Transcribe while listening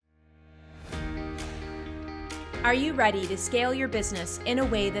Are you ready to scale your business in a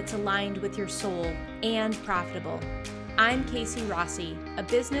way that's aligned with your soul and profitable? I'm Casey Rossi, a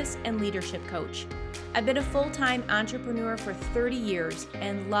business and leadership coach. I've been a full-time entrepreneur for 30 years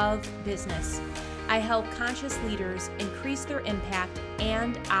and love business. I help conscious leaders increase their impact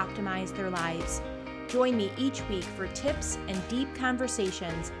and optimize their lives. Join me each week for tips and deep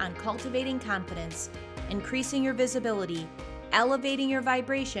conversations on cultivating confidence, increasing your visibility, elevating your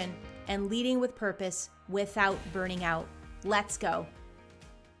vibration, and leading with purpose without burning out. Let's go.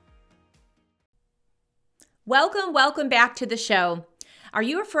 Welcome back to the show. Are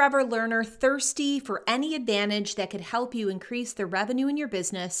you a forever learner thirsty for any advantage that could help you increase the revenue in your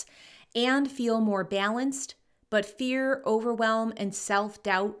business and feel more balanced, but fear, overwhelm, and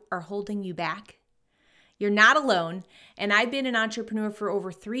self-doubt are holding you back? You're not alone, and I've been an entrepreneur for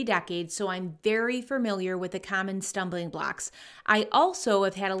over 3 decades, so I'm very familiar with the common stumbling blocks. I also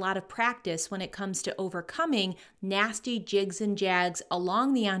have had a lot of practice when it comes to overcoming nasty jigs and jags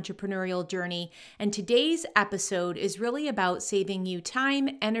along the entrepreneurial journey, and today's episode is really about saving you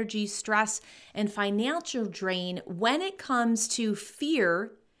time, energy, stress, and financial drain when it comes to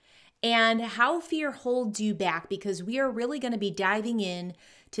fear and how fear holds you back, because we are really going to be diving in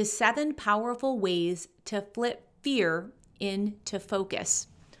to 7 powerful ways to flip fear into focus.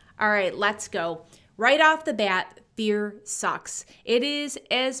 All right, let's go. Right off the bat, fear sucks. It is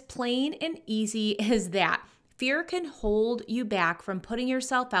as plain and easy as that. Fear can hold you back from putting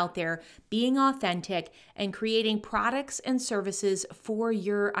yourself out there, being authentic, and creating products and services for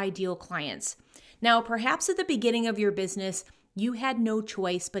your ideal clients. Now, perhaps at the beginning of your business, you had no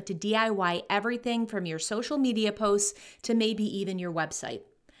choice but to DIY everything from your social media posts to maybe even your website.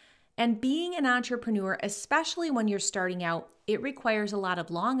 And being an entrepreneur, especially when you're starting out, it requires a lot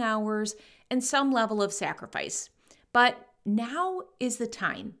of long hours and some level of sacrifice. But now is the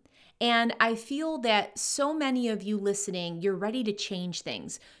time. And I feel that so many of you listening, you're ready to change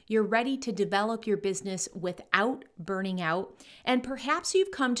things. You're ready to develop your business without burning out. And perhaps you've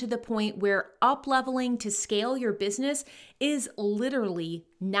come to the point where up-leveling to scale your business is literally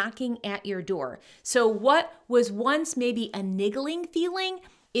knocking at your door. So what was once maybe a niggling feeling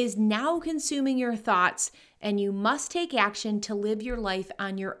is now consuming your thoughts, and you must take action to live your life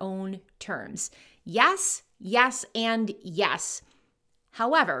on your own terms. Yes, yes, and yes.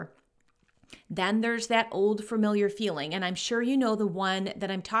 However, then there's that old familiar feeling, and I'm sure you know the one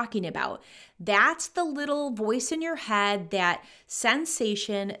that I'm talking about. That's the little voice in your head, that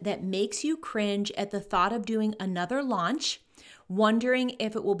sensation that makes you cringe at the thought of doing another launch, wondering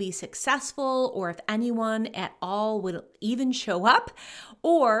if it will be successful or if anyone at all would even show up.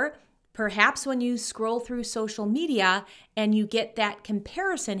 Or perhaps when you scroll through social media and you get that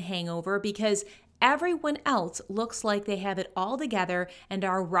comparison hangover because everyone else looks like they have it all together and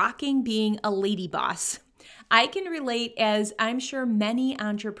are rocking being a lady boss. I can relate, as I'm sure many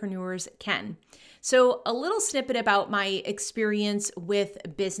entrepreneurs can. So a little snippet about my experience with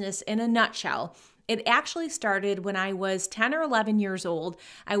business in a nutshell. It actually started when I was 10 or 11 years old.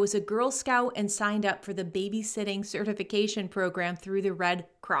 I was a Girl Scout and signed up for the babysitting certification program through the Red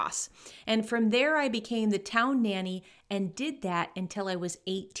Cross. And from there, I became the town nanny and did that until I was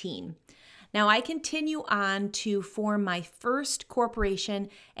 18. Now, I continue on to form my first corporation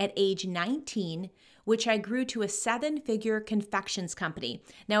at age 19, which I grew to a 7-figure confections company.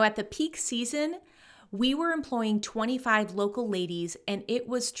 Now, at the peak season, we were employing 25 local ladies, and it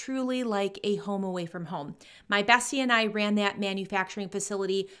was truly like a home away from home. My bestie and I ran that manufacturing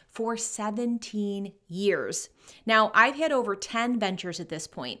facility for 17 years. Now, I've had over 10 ventures at this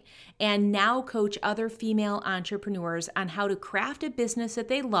point, and now coach other female entrepreneurs on how to craft a business that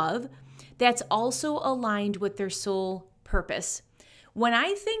they love that's also aligned with their soul purpose. When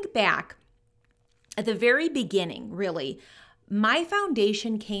I think back at the very beginning, really, my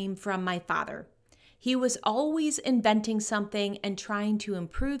foundation came from my father. He was always inventing something and trying to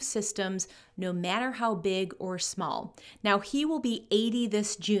improve systems, no matter how big or small. Now, he will be 80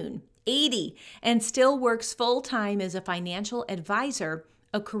 this June, 80, and still works full-time as a financial advisor,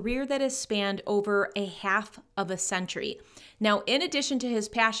 a career that has spanned over a half of a century. Now, in addition to his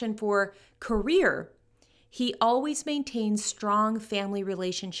passion for career, he always maintains strong family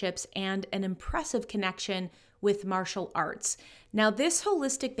relationships and an impressive connection with martial arts. Now, this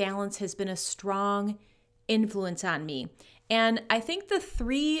holistic balance has been a strong influence on me. And I think the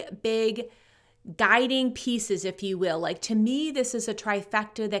 3 big guiding pieces, if you will, like to me, this is a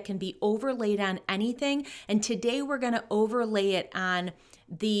trifecta that can be overlaid on anything. And today we're going to overlay it on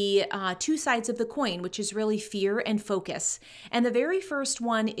the 2 sides of the coin, which is really fear and focus. And the very first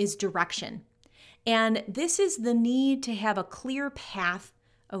one is direction. And this is the need to have a clear path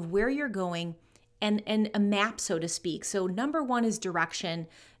of where you're going and a map, so to speak. So number one is direction.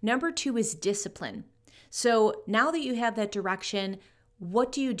 Number two is discipline. So now that you have that direction,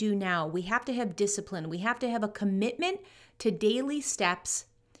 what do you do now? We have to have discipline. We have to have a commitment to daily steps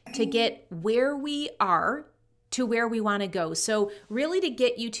to get where we are to where we want to go. So really to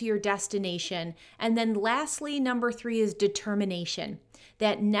get you to your destination. And then lastly, number three is determination,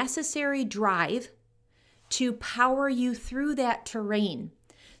 that necessary drive to power you through that terrain.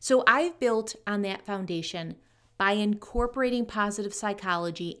 So I've built on that foundation by incorporating positive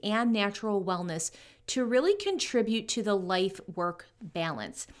psychology and natural wellness to really contribute to the life-work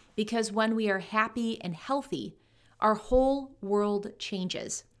balance. Because when we are happy and healthy, our whole world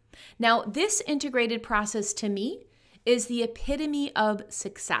changes. Now, this integrated process to me is the epitome of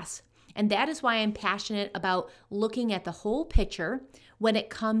success. And that is why I'm passionate about looking at the whole picture when it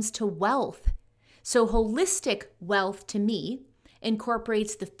comes to wealth. So holistic wealth to me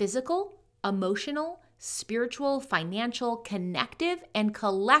incorporates the physical, emotional, spiritual, financial, connective, and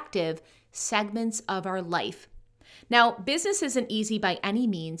collective segments of our life. Now, business isn't easy by any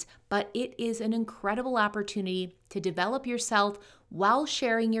means, but it is an incredible opportunity to develop yourself while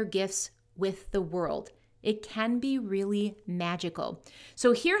sharing your gifts with the world. It can be really magical.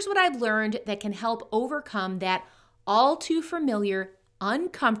 So here's what I've learned that can help overcome that all too familiar,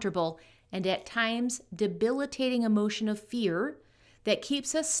 uncomfortable, and at times debilitating emotion of fear that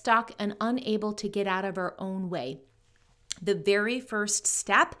keeps us stuck and unable to get out of our own way. The very first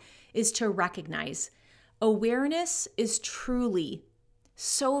step is to recognize. Awareness is truly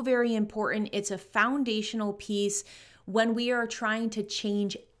so very important. It's a foundational piece when we are trying to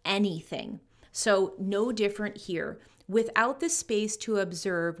change anything. So no different here. Without the space to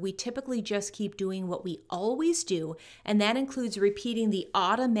observe, we typically just keep doing what we always do, and that includes repeating the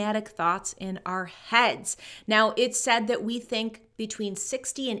automatic thoughts in our heads. Now, it's said that we think between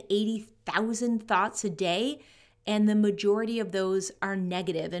 60 and 80,000 thoughts a day, and the majority of those are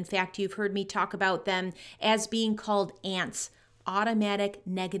negative. In fact, you've heard me talk about them as being called ants, automatic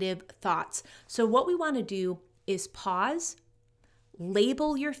negative thoughts. So what we want to do is pause,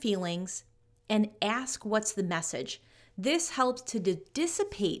 label your feelings, and ask what's the message. This helps to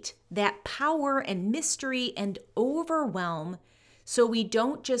dissipate that power and mystery and overwhelm so we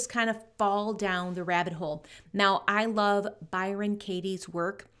don't just kind of fall down the rabbit hole. Now, I love Byron Katie's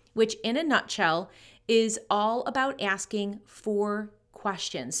work, which in a nutshell is all about asking 4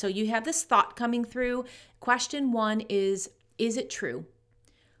 questions. So you have this thought coming through. Question 1 is it true?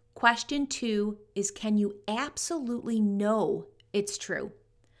 Question 2 is, can you absolutely know it's true?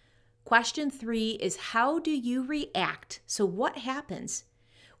 Question 3 is, how do you react? So what happens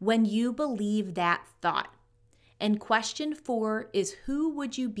when you believe that thought? And question 4 is, who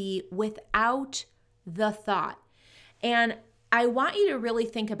would you be without the thought? And I want you to really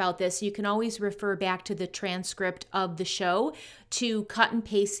think about this. You can always refer back to the transcript of the show to cut and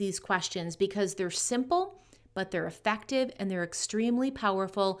paste these questions because they're simple, but they're effective and they're extremely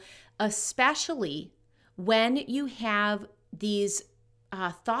powerful, especially when you have these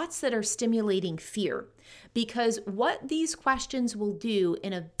thoughts that are stimulating fear. Because what these questions will do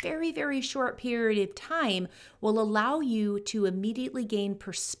in a very, very short period of time will allow you to immediately gain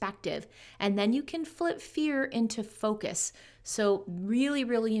perspective. And then you can flip fear into focus. So really,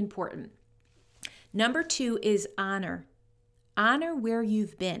 really important. Number 2 is honor. Honor where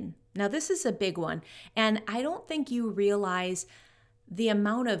you've been. Now, this is a big one. And I don't think you realize the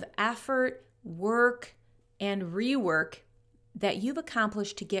amount of effort, work, and rework that you've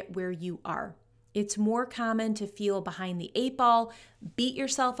accomplished to get where you are. It's more common to feel behind the 8 ball, beat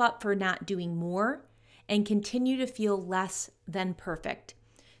yourself up for not doing more, and continue to feel less than perfect.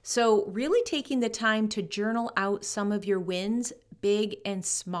 So really taking the time to journal out some of your wins, big and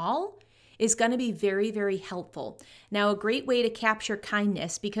small, is going to be very, very helpful. Now, a great way to capture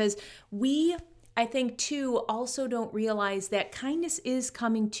kindness, because I think too, also don't realize that kindness is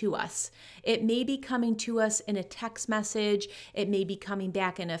coming to us. It may be coming to us in a text message. It may be coming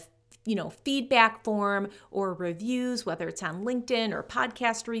back in a feedback form or reviews, whether it's on LinkedIn or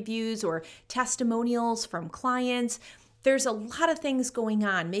podcast reviews or testimonials from clients. There's a lot of things going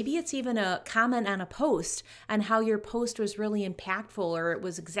on. Maybe it's even a comment on a post and how your post was really impactful or it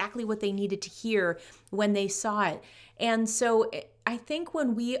was exactly what they needed to hear when they saw it. And so I think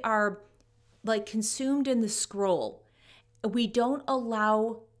when we are consumed in the scroll, we don't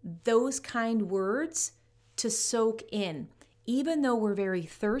allow those kind words to soak in. Even though we're very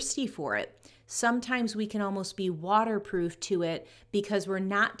thirsty for it, sometimes we can almost be waterproof to it because we're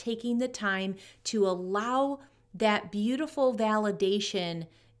not taking the time to allow that beautiful validation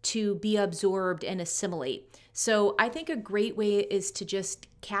to be absorbed and assimilate. So I think a great way is to just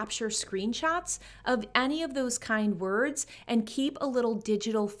capture screenshots of any of those kind words and keep a little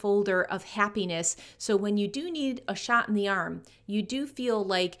digital folder of happiness. So when you do need a shot in the arm, you do feel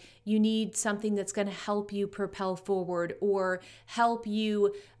like you need something that's going to help you propel forward or help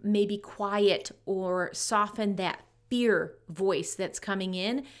you maybe quiet or soften that fear voice that's coming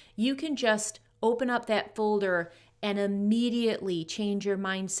in, you can just open up that folder and immediately change your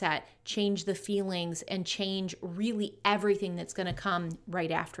mindset, change the feelings, and change really everything that's going to come right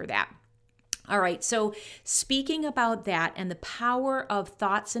after that. All right, so speaking about that and the power of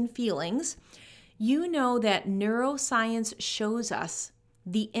thoughts and feelings, you know that neuroscience shows us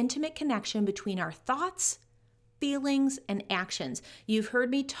the intimate connection between our thoughts, feelings, and actions. You've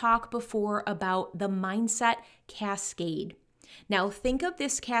heard me talk before about the mindset cascade. Now think of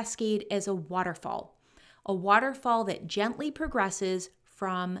this cascade as a waterfall that gently progresses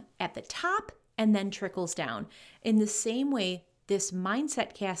from at the top and then trickles down. In the same way, this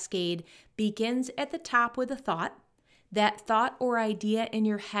mindset cascade begins at the top with a thought. That thought or idea in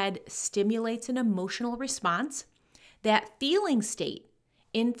your head stimulates an emotional response. That feeling state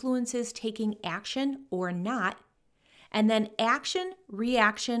influences taking action or not. And then action,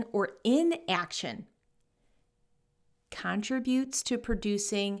 reaction, or inaction contributes to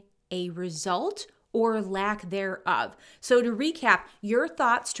producing a result or lack thereof. So to recap, your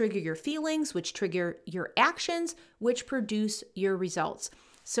thoughts trigger your feelings, which trigger your actions, which produce your results.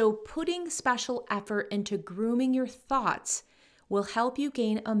 So putting special effort into grooming your thoughts will help you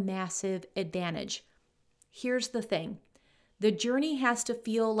gain a massive advantage. Here's the thing. The journey has to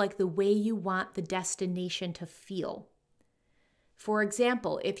feel like the way you want the destination to feel. For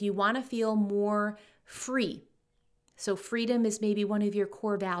example, if you want to feel more free, so freedom is maybe one of your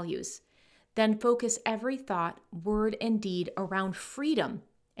core values, then focus every thought, word, and deed around freedom.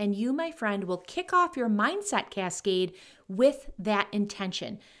 And you, my friend, will kick off your mindset cascade with that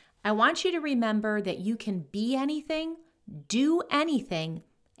intention. I want you to remember that you can be anything, do anything,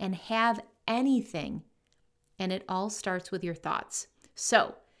 and have anything. And it all starts with your thoughts.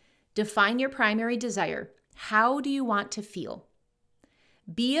 So, define your primary desire. How do you want to feel?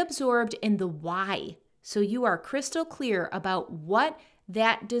 Be absorbed in the why, so you are crystal clear about what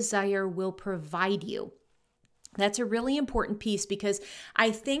that desire will provide you. That's a really important piece because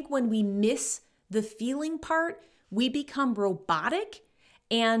I think when we miss the feeling part, we become robotic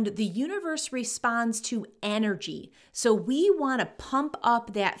and the universe responds to energy. So we want to pump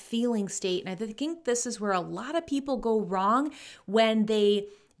up that feeling state. And I think this is where a lot of people go wrong when they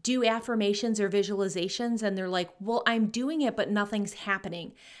do affirmations or visualizations and they're like, well, I'm doing it, but nothing's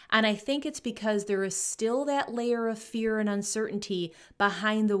happening. And I think it's because there is still that layer of fear and uncertainty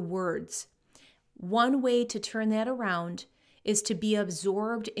behind the words. One way to turn that around is to be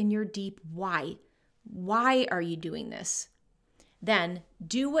absorbed in your deep why. Why are you doing this? Then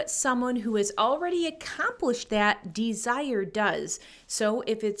do what someone who has already accomplished that desire does. So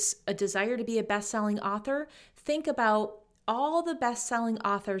if it's a desire to be a best-selling author, think about all the best-selling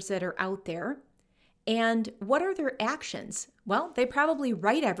authors that are out there and what are their actions? Well, they probably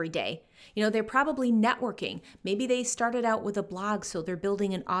write every day. They're probably networking. Maybe they started out with a blog, so they're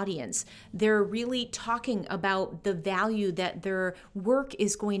building an audience. They're really talking about the value that their work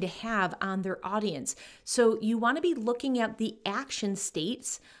is going to have on their audience. So you want to be looking at the action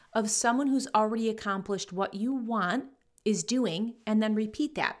states of someone who's already accomplished what you want is doing, and then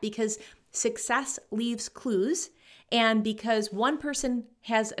repeat that because success leaves clues. And because one person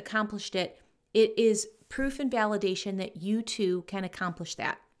has accomplished it, it is proof and validation that you too can accomplish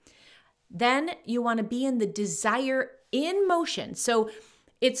that. Then you want to be in the desire in motion. So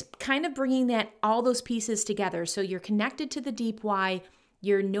it's kind of bringing all those pieces together. So you're connected to the deep why,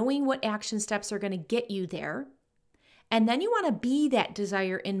 you're knowing what action steps are going to get you there. And then you want to be that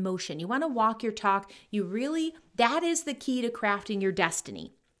desire in motion. You want to walk your talk. That is the key to crafting your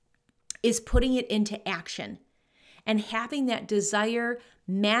destiny, is putting it into action. And having that desire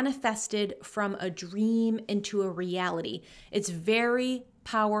manifested from a dream into a reality. It's very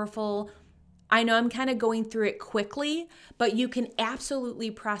powerful. I know I'm kind of going through it quickly, but you can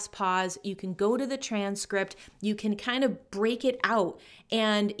absolutely press pause. You can go to the transcript. You can kind of break it out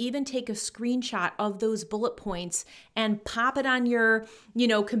and even take a screenshot of those bullet points and pop it on your,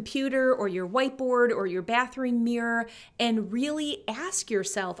 computer or your whiteboard or your bathroom mirror and really ask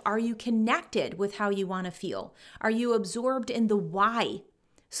yourself, are you connected with how you want to feel? Are you absorbed in the why?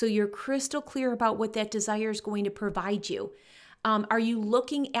 So you're crystal clear about what that desire is going to provide you. Are you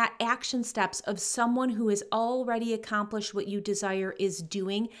looking at action steps of someone who has already accomplished what you desire is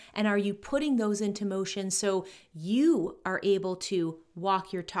doing? And are you putting those into motion so you are able to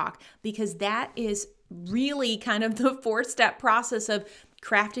walk your talk? Because that is really kind of the 4-step process of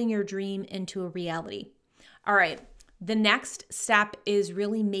crafting your dream into a reality. All right, the next step is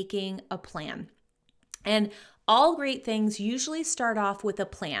really making a plan. And all great things usually start off with a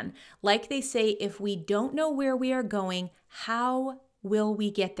plan. Like they say, if we don't know where we are going, how will we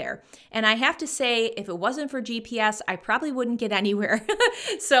get there? And I have to say, if it wasn't for GPS, I probably wouldn't get anywhere.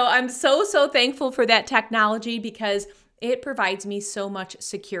 So I'm so thankful for that technology because it provides me so much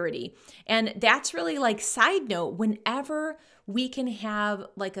security. And that's really like side note, whenever we can have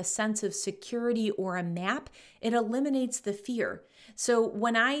like a sense of security or a map, it eliminates the fear. So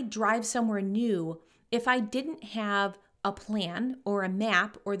when I drive somewhere new, if I didn't have a plan or a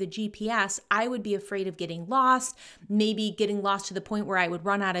map or the GPS, I would be afraid of getting lost, maybe getting lost to the point where I would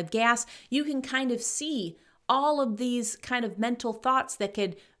run out of gas. You can kind of see all of these kind of mental thoughts that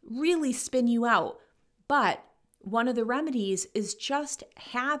could really spin you out. But one of the remedies is just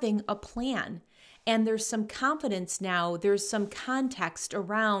having a plan. And there's some confidence now, there's some context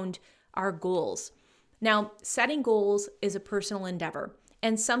around our goals. Now, setting goals is a personal endeavor.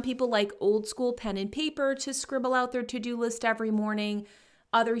 And some people like old school pen and paper to scribble out their to-do list every morning.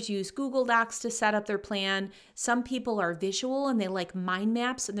 Others use Google Docs to set up their plan. Some people are visual and they like mind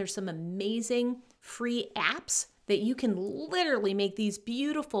maps, and there's some amazing free apps that you can literally make these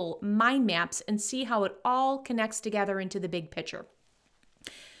beautiful mind maps and see how it all connects together into the big picture.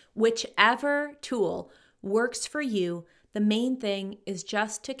 Whichever tool works for you, the main thing is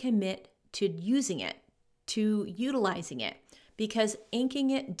just to commit to using it, to utilizing it, because inking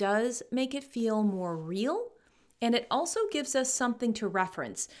it does make it feel more real, and it also gives us something to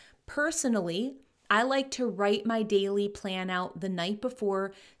reference. Personally, I like to write my daily plan out the night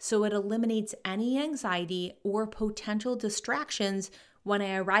before so it eliminates any anxiety or potential distractions when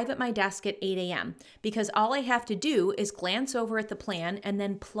I arrive at my desk at 8 a.m. because all I have to do is glance over at the plan and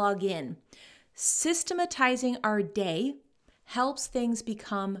then plug in. Systematizing our day helps things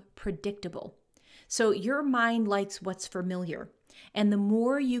become predictable. So your mind likes what's familiar. And the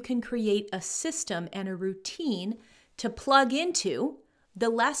more you can create a system and a routine to plug into, the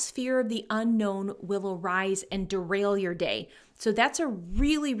less fear of the unknown will arise and derail your day. So that's a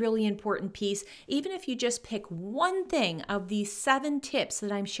really, really important piece. Even if you just pick one thing of these 7 tips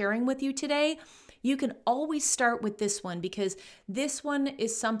that I'm sharing with you today, you can always start with this one because this one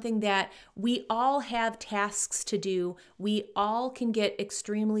is something that we all have tasks to do. We all can get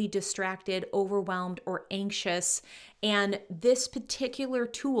extremely distracted, overwhelmed, or anxious. And this particular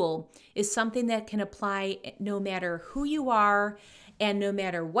tool is something that can apply no matter who you are and no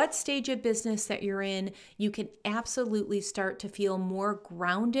matter what stage of business that you're in. You can absolutely start to feel more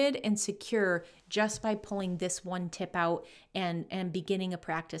grounded and secure just by pulling this one tip out and beginning a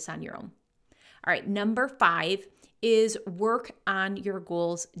practice on your own. All right, number 5 is work on your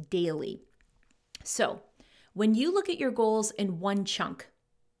goals daily. So when you look at your goals in one chunk,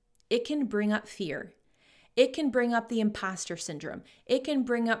 it can bring up fear. It can bring up the imposter syndrome. It can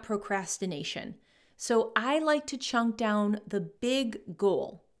bring up procrastination. So I like to chunk down the big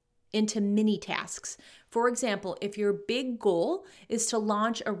goal into mini tasks. For example, if your big goal is to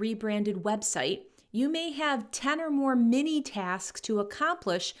launch a rebranded website, you may have 10 or more mini tasks to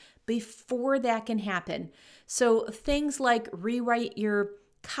accomplish before that can happen. So things like rewrite your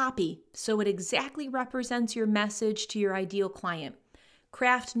copy so it exactly represents your message to your ideal client.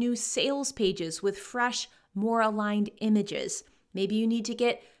 Craft new sales pages with fresh, more aligned images. Maybe you need to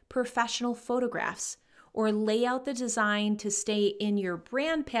get professional photographs or lay out the design to stay in your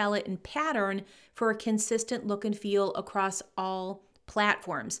brand palette and pattern for a consistent look and feel across all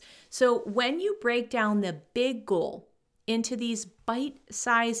platforms. So when you break down the big goal into these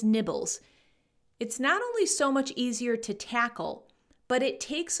bite-sized nibbles, it's not only so much easier to tackle, but it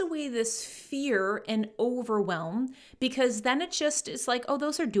takes away this fear and overwhelm because then it's like, oh,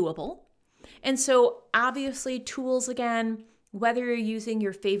 those are doable. And so obviously tools again, whether you're using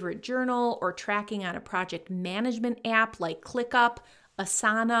your favorite journal or tracking on a project management app like ClickUp,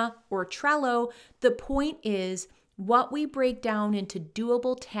 Asana, or Trello, the point is what we break down into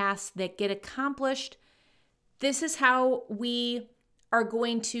doable tasks that get accomplished. This is how we are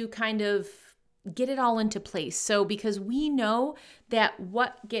going to kind of get it all into place. So because we know that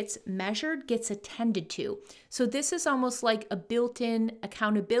what gets measured gets attended to. So this is almost like a built-in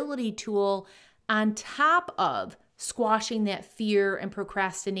accountability tool on top of squashing that fear and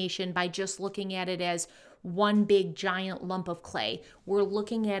procrastination by just looking at it as one big giant lump of clay. We're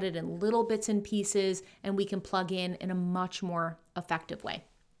looking at it in little bits and pieces, and we can plug in a much more effective way.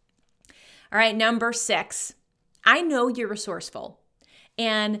 All right, number 6. I know you're resourceful.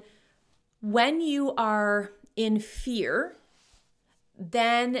 And when you are in fear,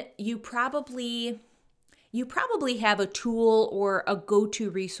 then you probably you probably have a tool or a go-to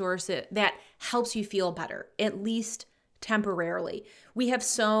resource that helps you feel better, at least temporarily. We have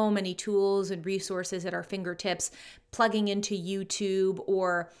so many tools and resources at our fingertips, plugging into YouTube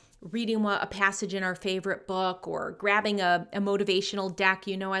or reading a passage in our favorite book or grabbing a motivational deck.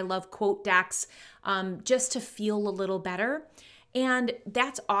 You know, I love quote decks just to feel a little better. And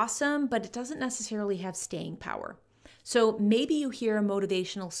that's awesome, but it doesn't necessarily have staying power. So maybe you hear a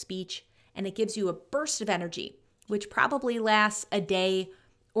motivational speech and it gives you a burst of energy, which probably lasts a day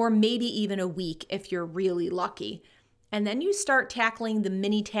or maybe even a week if you're really lucky. And then you start tackling the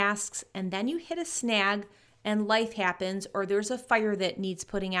mini tasks, and then you hit a snag and life happens, or there's a fire that needs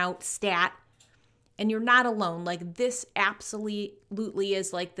putting out, stat, and you're not alone. Like, this absolutely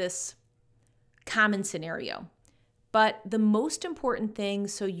is like this common scenario. But the most important thing,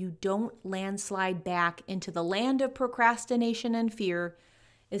 so you don't landslide back into the land of procrastination and fear,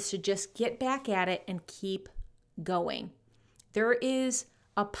 is to just get back at it and keep going. There is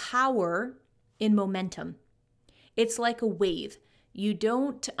a power in momentum. It's like a wave. You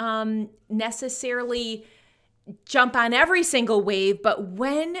don't necessarily jump on every single wave, but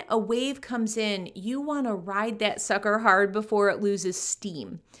when a wave comes in, you want to ride that sucker hard before it loses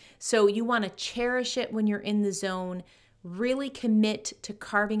steam. So you want to cherish it when you're in the zone, really commit to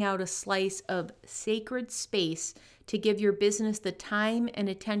carving out a slice of sacred space to give your business the time and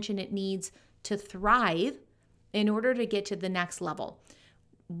attention it needs to thrive in order to get to the next level.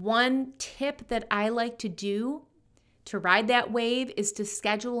 One tip that I like to do to ride that wave is to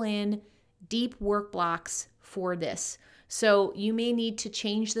schedule in deep work blocks for this. So you may need to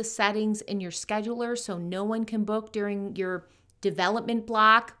change the settings in your scheduler so no one can book during your development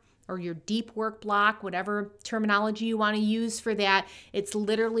block or your deep work block, whatever terminology you want to use for that. It's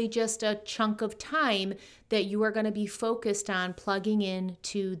literally just a chunk of time that you are going to be focused on plugging in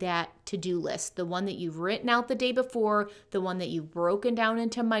to that to-do list, the one that you've written out the day before, the one that you've broken down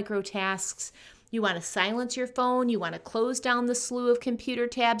into micro tasks. You want to silence your phone, you want to close down the slew of computer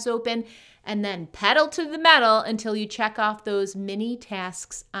tabs open, and then pedal to the metal until you check off those mini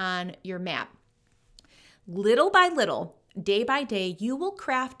tasks on your map. Little by little, day by day, you will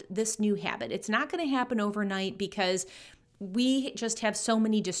craft this new habit. It's not going to happen overnight because we just have so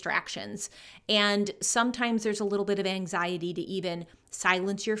many distractions. And sometimes there's a little bit of anxiety to even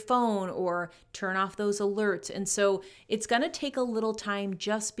silence your phone or turn off those alerts. And so it's going to take a little time.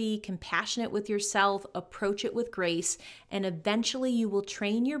 Just be compassionate with yourself, approach it with grace, and eventually you will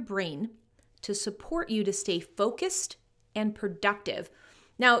train your brain to support you to stay focused and productive.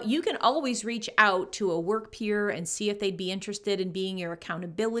 Now, you can always reach out to a work peer and see if they'd be interested in being your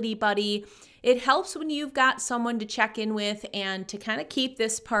accountability buddy. It helps when you've got someone to check in with and to kind of keep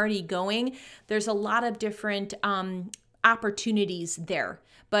this party going. There's a lot of different opportunities there.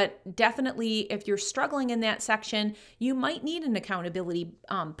 But definitely, if you're struggling in that section, you might need an accountability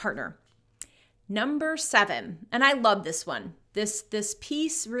partner. Number 7, and I love this one. This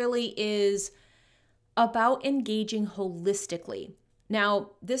piece really is about engaging holistically. Now,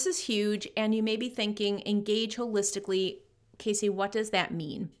 this is huge, and you may be thinking, engage holistically. Casey, what does that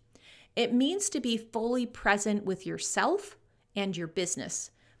mean? It means to be fully present with yourself and your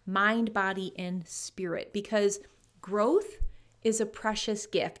business, mind, body, and spirit, because growth is a precious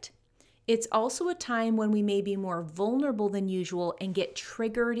gift. It's also a time when we may be more vulnerable than usual and get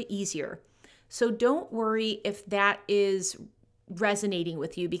triggered easier. So don't worry if that is resonating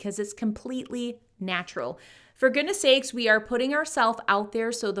with you, because it's completely natural. For goodness sakes, we are putting ourselves out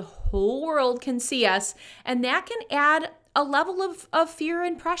there so the whole world can see us, and that can add a level of fear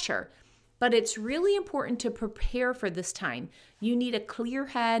and pressure. But it's really important to prepare for this time. You need a clear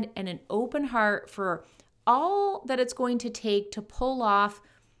head and an open heart for all that it's going to take to pull off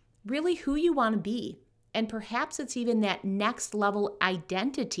really who you want to be. And perhaps it's even that next level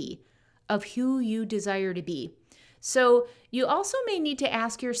identity of who you desire to be. So you also may need to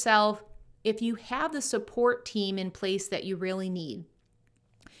ask yourself if you have the support team in place that you really need.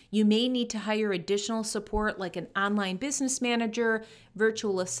 You may need to hire additional support like an online business manager,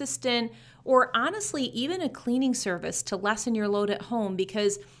 virtual assistant, or honestly, even a cleaning service to lessen your load at home,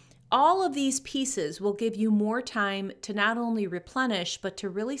 because all of these pieces will give you more time to not only replenish, but to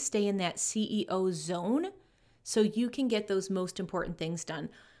really stay in that CEO zone so you can get those most important things done.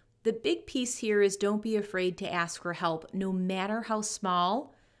 The big piece here is don't be afraid to ask for help, no matter how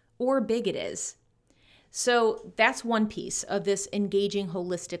small or big it is. So that's one piece of this engaging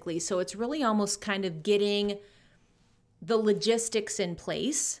holistically. So it's really almost kind of getting the logistics in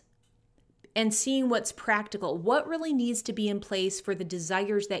place and seeing what's practical, what really needs to be in place for the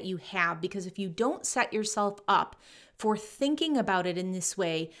desires that you have. Because if you don't set yourself up for thinking about it in this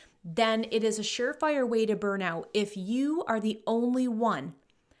way, then it is a surefire way to burn out. If you are the only one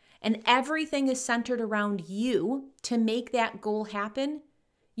and everything is centered around you to make that goal happen,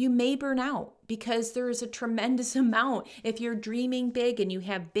 you may burn out because there is a tremendous amount. If you're dreaming big and you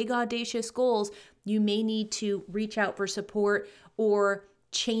have big, audacious goals, you may need to reach out for support or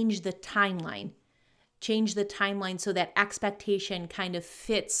change the timeline. Change the timeline so that expectation kind of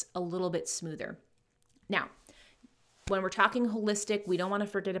fits a little bit smoother. Now, when we're talking holistic, we don't want to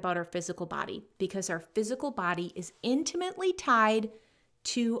forget about our physical body because our physical body is intimately tied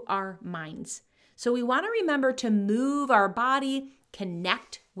to our minds. So we want to remember to move our body,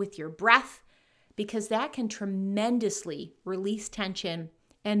 connect with your breath, because that can tremendously release tension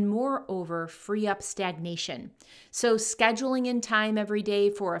and moreover, free up stagnation. So scheduling in time every day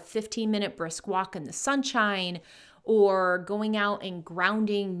for a 15-minute brisk walk in the sunshine, or going out and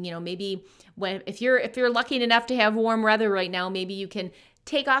grounding, maybe if you're lucky enough to have warm weather right now, maybe you can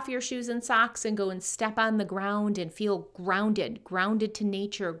take off your shoes and socks and go and step on the ground and feel grounded to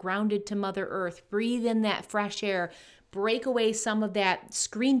nature, grounded to Mother Earth. Breathe in that fresh air, break away some of that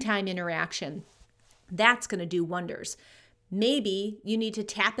screen time interaction. That's going to do wonders. Maybe you need to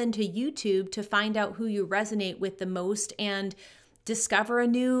tap into YouTube to find out who you resonate with the most and discover a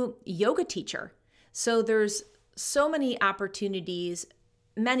new yoga teacher. So there's so many opportunities.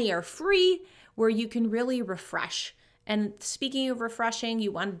 Many are free where you can really refresh. And speaking of refreshing,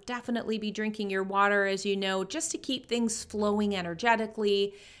 you want to definitely be drinking your water, as you know, just to keep things flowing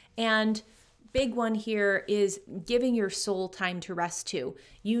energetically. And big one here is giving your soul time to rest too.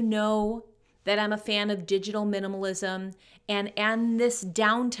 You know that I'm a fan of digital minimalism, and this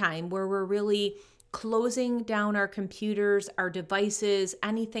downtime where we're really closing down our computers, our devices,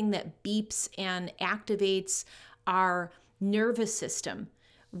 anything that beeps and activates our nervous system.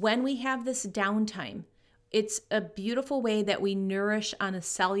 When we have this downtime, it's a beautiful way that we nourish on a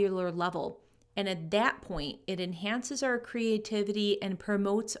cellular level. And at that point, it enhances our creativity and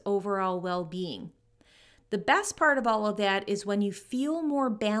promotes overall well-being. The best part of all of that is when you feel more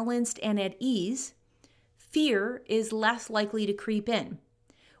balanced and at ease, fear is less likely to creep in.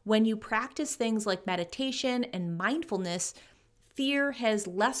 When you practice things like meditation and mindfulness, fear has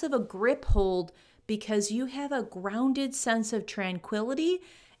less of a grip hold because you have a grounded sense of tranquility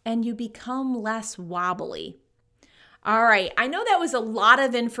and you become less wobbly. All right, I know that was a lot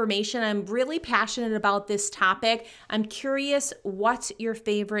of information. I'm really passionate about this topic. I'm curious, what's your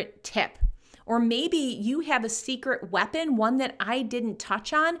favorite tip? Or maybe you have a secret weapon, one that I didn't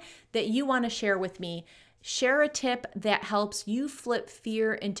touch on, that you want to share with me. Share a tip that helps you flip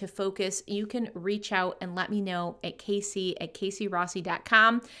fear into focus. You can reach out and let me know at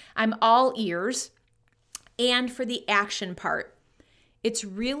casey@caseyrossi.com. I'm all ears. And for the action part, it's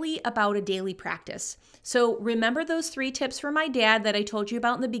really about a daily practice. So remember those 3 tips from my dad that I told you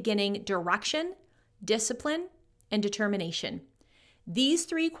about in the beginning: direction, discipline, and determination. These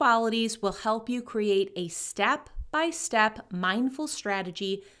 3 qualities will help you create a step-by-step mindful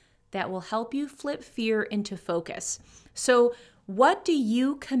strategy that will help you flip fear into focus. So what do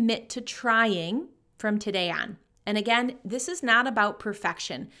you commit to trying from today on? And again, this is not about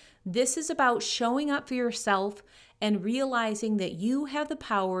perfection. This is about showing up for yourself and realizing that you have the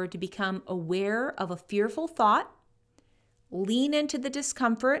power to become aware of a fearful thought, lean into the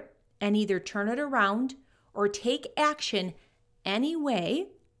discomfort, and either turn it around or take action anyway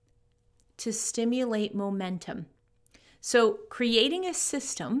to stimulate momentum. So creating a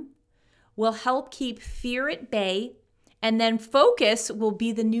system will help keep fear at bay, and then focus will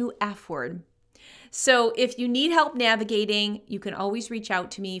be the new F word. So if you need help navigating, you can always reach out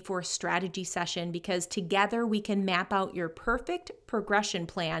to me for a strategy session, because together we can map out your perfect progression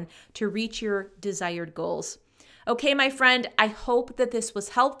plan to reach your desired goals. Okay, my friend, I hope that this was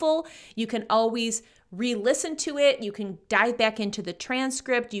helpful. You can always re-listen to it. You can dive back into the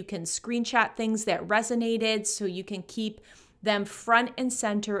transcript. You can screenshot things that resonated so you can keep them front and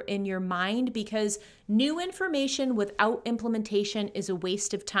center in your mind, because new information without implementation is a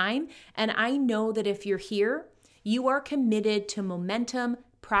waste of time. And I know that if you're here, you are committed to momentum,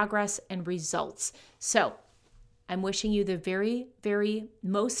 progress, and results. So I'm wishing you the very, very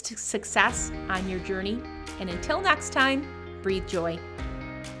most success on your journey. And until next time, breathe joy.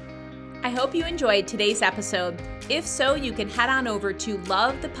 I hope you enjoyed today's episode. If so, you can head on over to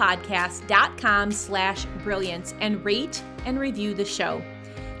lovethepodcast.com/brilliance and rate and review the show.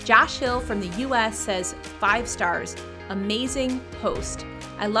 Josh Hill from the US says 5 stars. Amazing host.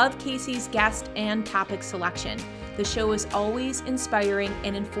 I love Casey's guest and topic selection. The show is always inspiring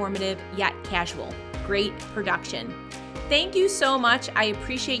and informative, yet casual. Great production. Thank you so much. I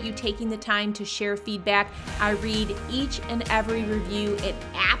appreciate you taking the time to share feedback. I read each and every review. It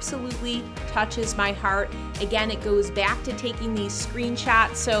absolutely touches my heart. Again, it goes back to taking these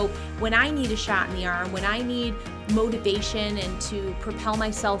screenshots. So when I need a shot in the arm, when I need motivation and to propel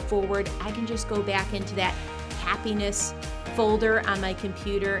myself forward, I can just go back into that happiness folder on my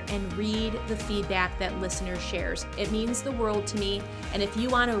computer and read the feedback that listeners shares. It means the world to me. And if you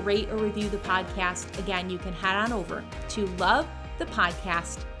want to rate or review the podcast, again, you can head on over to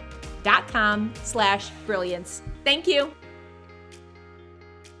lovethepodcast.com/brilliance. Thank you.